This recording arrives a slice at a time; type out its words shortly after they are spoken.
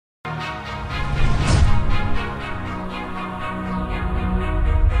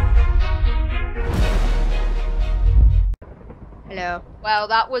Hello. Well,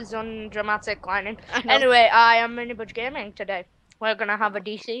 that was undramatic lightning. I know. Anyway, I am Minibudge Gaming today. We're gonna have a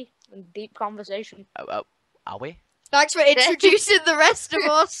DC and deep conversation. Are we? Thanks for introducing the rest of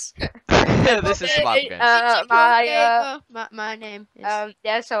us. This is Smart Game. My name is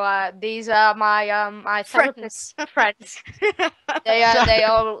Yeah. So these are my therapist friends. friends. They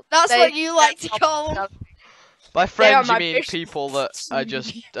all. That's they- what you like to call them. By are friends, you my mean best- people that are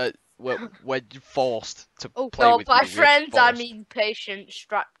just we're forced to play No, with by you. We're friends I forced. mean patients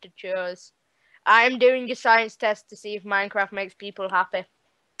strapped to chairs. I am doing a science test to see if Minecraft makes people happy.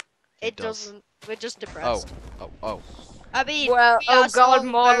 It does. doesn't. We're just depressed. Oh. I mean, Well, we oh are God, so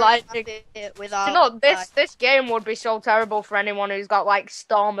more very lightning. happy with our You know, this game would be so terrible for anyone who's got like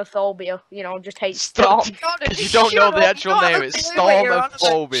stormophobia. You know, just hates Stop. storm. Because you don't know the actual name. It's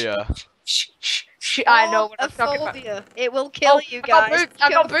Stormophobia. I know what I'm talking about. Stormophobia. It will kill you I got guys. boots. I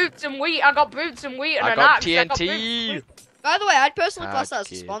got boots and wheat. I got boots and wheat and I an got axe. I got boots and TNT. wheat. By the way, I'd personally class that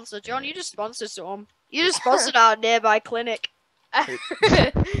as a Okay. sponsor. John, you just sponsored some. You just sponsored our nearby clinic. How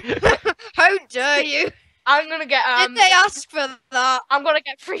dare you? I'm gonna get Did they ask for that? I'm gonna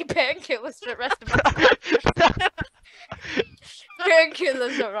get free painkillers for the rest of my life.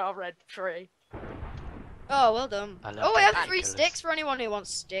 Painkillers are already free. Oh, well done. I love Oh, I have painkillers. 3 sticks for anyone who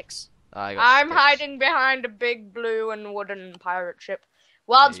wants sticks. I'm hiding behind a big blue and wooden pirate ship.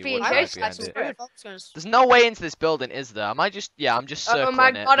 While it's you being wouldn't chased hide by behind some it. food. There's no way into this building, is there? I'm just circling Oh my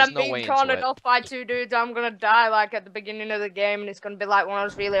it. God, There's I'm no being way cornered into it. off by 2 dudes. I'm gonna die like at the beginning of the game, and it's gonna be like one of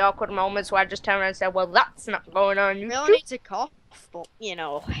those really awkward moments where I just turn around and say, "Well, that's not going on We YouTube." really need to cough, but you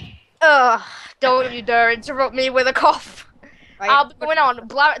know. Ugh, don't you dare interrupt me with a cough. Right? I'll be going on.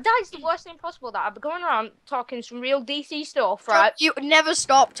 That is the worst thing possible. That I'll be going around talking some real DC stuff, right? You never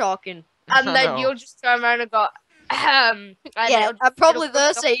stop talking. And I then know. you'll just turn around and go, and Yeah, it'll- I'm probably it'll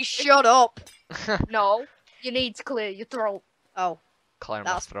there put say, shut up. No, you need to clear your throat. Oh, Clear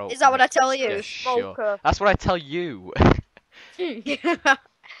my throat. is that what I tell Yeah, you? sure. Smoker. That's what I tell you.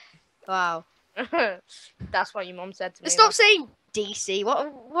 Wow. That's what your mum said to me. Stop saying DC.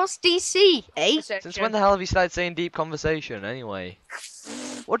 What's DC? Eh? Since when the hell have you started saying deep conversation, anyway?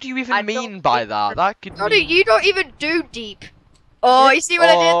 What do you even I mean don't by think that? That could God, mean... you don't even do deep. Oh, you see what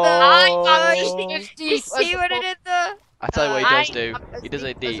I did there? Oh. You see what I did there? I tell you what he does I do. am as He does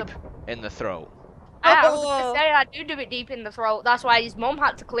it deep as deep in the throat. I was Oh. gonna say I do it deep in the throat. That's why his mum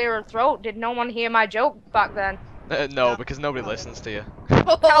had to clear her throat. Did no one hear my joke back then? No, No. because nobody listens to you.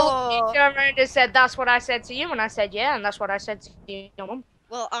 Tell me, turned around and said, "That's what I said to you," and I said, "Yeah," and that's what I said to your mum.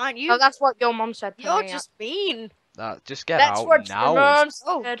 Well, aren't you? No, that's what your mum said to You're me. just mean. Just get That's out what now. your mum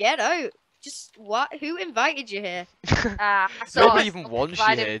Oh, said. get out. Just what? Who invited you here? So Nobody even wants you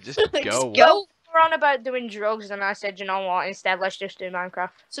invited- here. Just Just go. go. We're on about doing drugs, and I said, "You know what? Instead, let's just do Minecraft."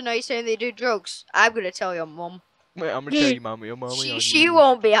 So now you're saying they do drugs? I'm gonna tell your mum. Wait, I'm gonna tell you, mommy, your mommy. She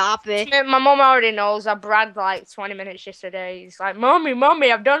won't be happy. My mum already knows. I bragged like 20 minutes yesterday. He's like, "Mommy,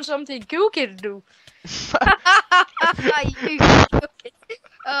 I've done something cool to do." You,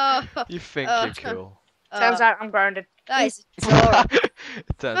 uh, You think you're cool. Turns out I'm grounded. that is adorable.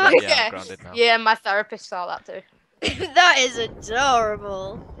 Turns out, yeah, I'm grounded now. Yeah, my therapist saw that too. That is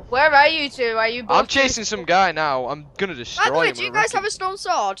adorable. Where are you two? Are you both? I'm chasing some guy now. I'm gonna destroy By the way, him do you with a guys have rocket. a stone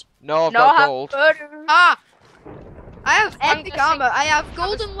sword? No, I've No, got have gold. butter. Ah! I have I'm epic guessing- armor. I have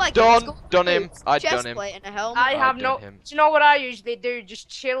golden leggings, Done. golden Done him. boots, I'd done him. chestplate, and a helmet. I have I've no. done him. Do you know what I usually do? Just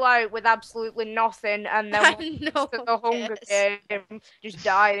chill out with absolutely nothing, and then I once know. to the Hunger yes. Game, just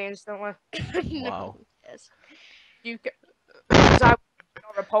die instantly. No, Wow. yes. You can. Because I'm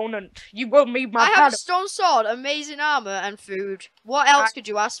your opponent. You will meet my I have a pattern. stone sword, amazing armor, and food. What else could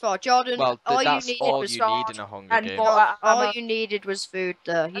you ask for, Jordan? Well, all that's you needed all was you sword need in a Hunger and Game. butter. all you needed was food.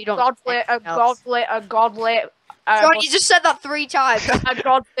 There, you don't. a anything else. godly, John, you just said that 3 times, a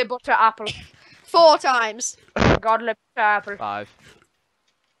godly butter apple. 4 times. A godly butter apple. 5.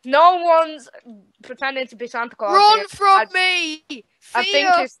 No one's pretending to be Santa Claus. Run here. from I- me! I think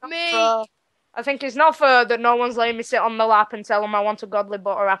Fear it's not me! fair. I think it's not fair that no one's letting me sit on the lap and tell them I want a godly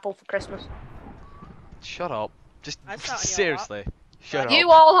butter apple for Christmas. Shut up. Just I sat on your lap. seriously. Shut You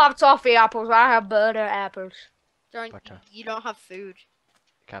up. all have toffee apples. I have butter apples. John, Butter. you don't have food.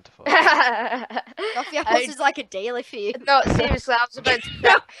 Can't afford it. Coffee apples is like a daily for you. No, seriously, I was about to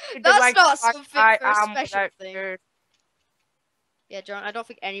say. That's not something for a am special without thing. food. Yeah, John, I don't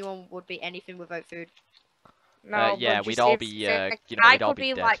think anyone would be anything without food. No, yeah, but we'd just all if- be, if- you know, I we'd all could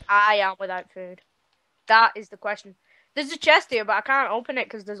be be dead. like I am without food. That is the question. There's a chest here, but I can't open it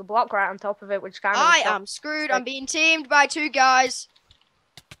because there's a block right on top of it, which kind of. I am screwed. I'm being teamed by 2 guys.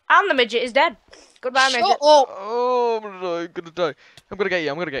 And the midget is dead. Goodbye, Shut midget. up. Oh, I'm gonna die. I'm gonna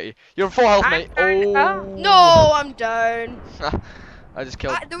get you. You're full health, I'm mate. trying to go. Oh. No, I'm down. I just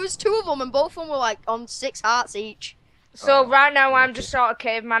killed. There was 2 of them, and both of them were like on 6 hearts each. So Oh, right now you're I'm lucky. just sort of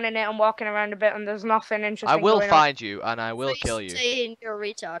cavemanning it and walking around a bit, and there's nothing interesting I will going find you and I will So kill you're you. saying you're a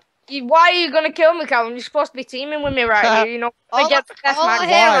retard. on. Why are you gonna kill me, Callum? You're supposed to be teaming with me right here. You know, I get the death all I match. hear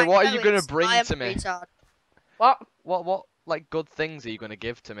Why? right What are now you gonna is, bring I am to a me? retard. What? What like good things are you gonna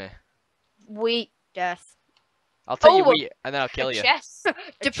give to me? Wheat. Death. I'll take you Oh, wheat and then I'll kill you. Chess.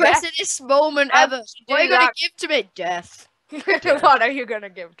 Depressingest moment Why ever. would you What are do you gonna that? give to me? Death. What are you gonna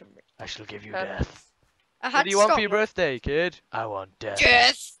give to me? I shall give you Uh, death. I had What do you to want stop for your looking. birthday, kid? I want death.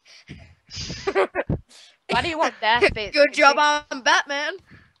 Death. Why do you want death? Good job, I'm Batman.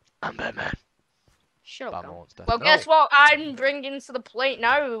 I'm Batman. Shut up, Batman Callum. wants death. Well, No. guess what I'm bringing to the plate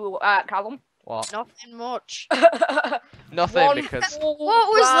now, Callum? What? Nothing much. Nothing One because full What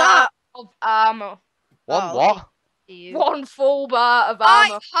was bar that? of armor. one Oh, what? You. One full bar of I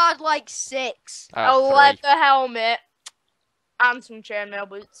armor. had like 6. I A have 3. leather helmet. And some chainmail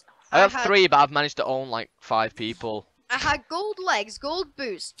boots. I have had- 3, but I've managed to own like 5 people. I had gold legs, gold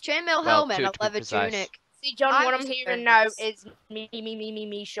boots, chainmail Well, helmet, to and a be leather precise. tunic. See, John, I what was I'm very hearing now nice. is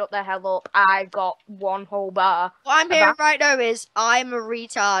me, shut the hell up. I got one whole bar. What I'm About- hearing right now is I'm a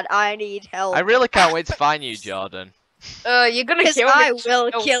retard. I need help. I really can't wait to find you, Jordan. You're gonna Because kill me. I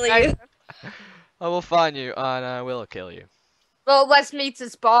will Oh, kill right. you. I will find you and I will kill you. Well, let's meet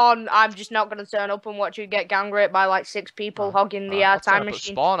at spawn. I'm just not gonna turn up and watch you get gang raped by like 6 people Right. hogging the Right, I'll turn time up at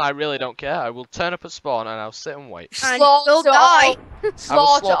machine. spawn. I really don't care. I will turn up at spawn and I'll sit and wait. And you'll die. Slaughter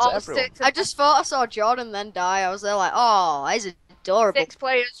slaughter all everyone. 6. I just thought I saw Jordan then die. I was there like, oh, he's adorable. 6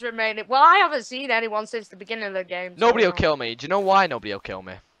 players remaining. Well, I haven't seen anyone since the beginning of the game. so, Nobody you will know. kill me. Do you know why nobody will kill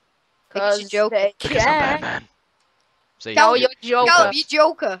me? Because you're joking. they Because I'm can. Batman. See, No, you- you're Callum, Joker. you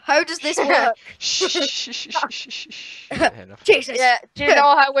joker. How does this work? Shh, shh, shh, shh, shh, shh, shh. You can't hear nothing. Jesus. Yeah, do you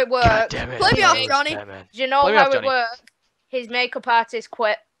know how it God works? damn it. Play me off, Oh, Johnny. Batman. Do you know Play me how off, it Johnny. works? His makeup artist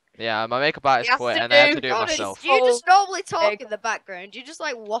quit. Yeah, my makeup artist He has quit to and I had do- to do it Jordan, myself. do you just normally talk Make- in the background? Do you just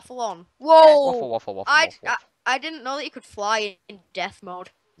like waffle on? Whoa! Waffle, waffle, waffle, I, waffle. I didn't know that you could fly in death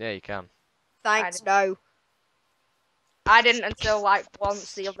mode. Yeah, you can. Thanks, didn't. no. I didn't until like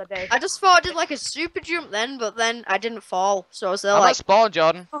once the other day. I just thought I did like a super jump then, but then I didn't fall. So I was there I'm like, at spawn,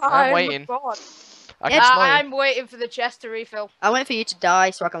 Jordan. I'm waiting. God. I Yeah, can smell you. I'm waiting for the chest to refill. I wait for you to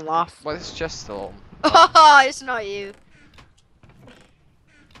die so I can laugh. Well, it's just still. Oh, it's not you. I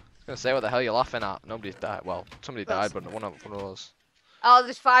was gonna say what the hell you're laughing at. Nobody's died. Well, somebody Well, died, but one of us. Oh,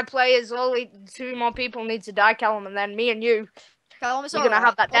 there's 5 players. Only 2 more people need to die, Callum, and then me and you. Callum, it's We're gonna alright.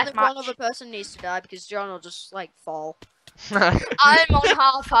 have that Only death one match. other person needs to die because John will just like fall. I'm on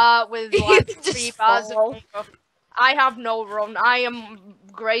half heart with You like just 3 bars of fall. hunger. I have no run. I am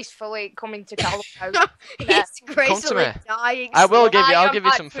gracefully coming to Callum now. He's gracefully me. dying. I will slowly. give you. I I'll am give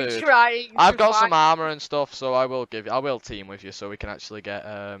you some actually food. trying I've to got some find- armor and stuff, so I will give you. I will team with you so we can actually get.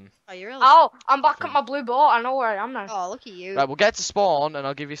 Oh, you really? Oh, I'm back at my blue boat. I know where I am now. Oh, look at you. Right, we'll get to spawn and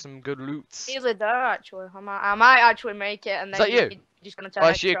I'll give you some good loot. Nearly there, actually. I might actually make it, and Is then that you? you're just gonna turn Oh,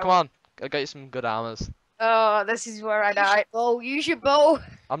 out it's you. to Come on. I'll get you some good armors. Oh, this is where I die. Oh, use your bow.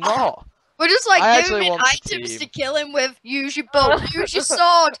 I'm not. We're just like I giving actually him want to items to team. kill him with. Use your bow. Use your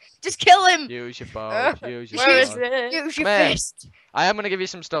sword. Just kill him. Use your bow. Use your Where is sword. it? Use your Man. fist. I am gonna give you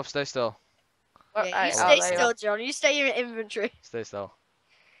some stuff. Stay still. Well, Yeah, right, you oh, stay there you still, are. John. You stay in your inventory. Stay still.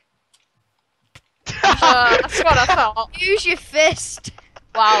 That's what I thought. Use your fist.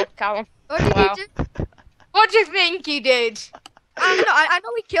 Wow, Callum. What did Wow. you do? What do you think he did? I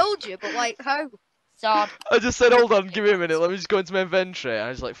know he killed you, but like how? Sod. I just said, hold on, give me a minute. Let me just go into my inventory. And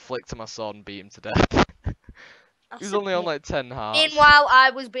I just like flicked to my sword and beat him to death. He was only on like 10 hearts. Meanwhile, I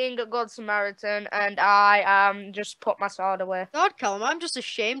was being a good Samaritan, and I just put my sword away. God, Callum, I'm just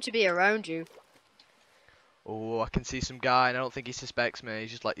ashamed to be around you. Oh, I can see some guy, and I don't think he suspects me.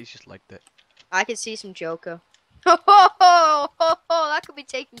 He's just liked it. I can see some Joker. That could be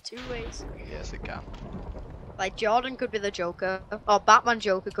taken 2 ways. Yes, it can. Like Jordan could be the Joker, or Batman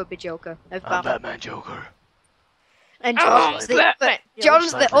Joker could be Joker. If I'm Batman. Batman Joker. And Oh, Jordan's the, Batman. but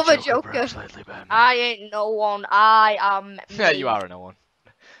John's the Slightly other Joker, bro, Joker. slightly Batman. I ain't no one. I am. Yeah, me. you are no one.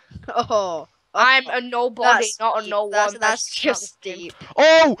 Oh, I'm a nobody, that's not a deep. no one. That's not just the same. deep.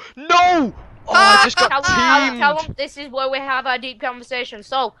 Oh no! Oh, I just got Tell teamed. him this is where we have our deep conversation.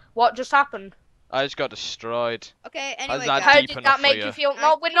 So, what just happened? I just got destroyed. Okay, How's anyway, that guys. How deep did enough that make for you you? feel?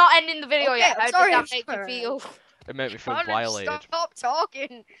 No, we're not ending the video Okay, yet. I'm How sorry, did I'm that make sorry. you feel? It made me feel Jordan, violated. stop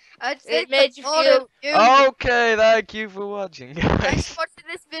talking. It made you feel. Okay, thank you for watching, Thanks guys. for watching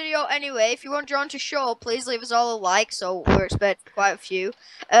this video anyway. If you want John to show, please leave us all a like. So we're expecting quite a few.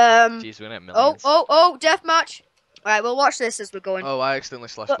 Jeez, we're in millions. Deathmatch. Right, we'll watch this as we're going. Oh, I accidentally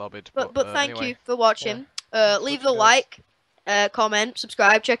slash lobbied. But thank anyway. you for watching. Leave Touch a it, like, comment,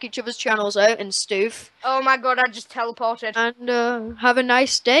 subscribe, check each other's channels out, and stoof. Oh my god, I just teleported. And have a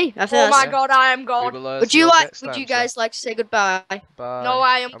nice day. I think Oh that's my it. god, I am God. Would you guys like to say goodbye? Bye. No,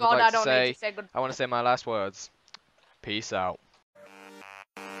 I am would God. like I to don't say, need to say goodbye. I want to say my last words. Peace out.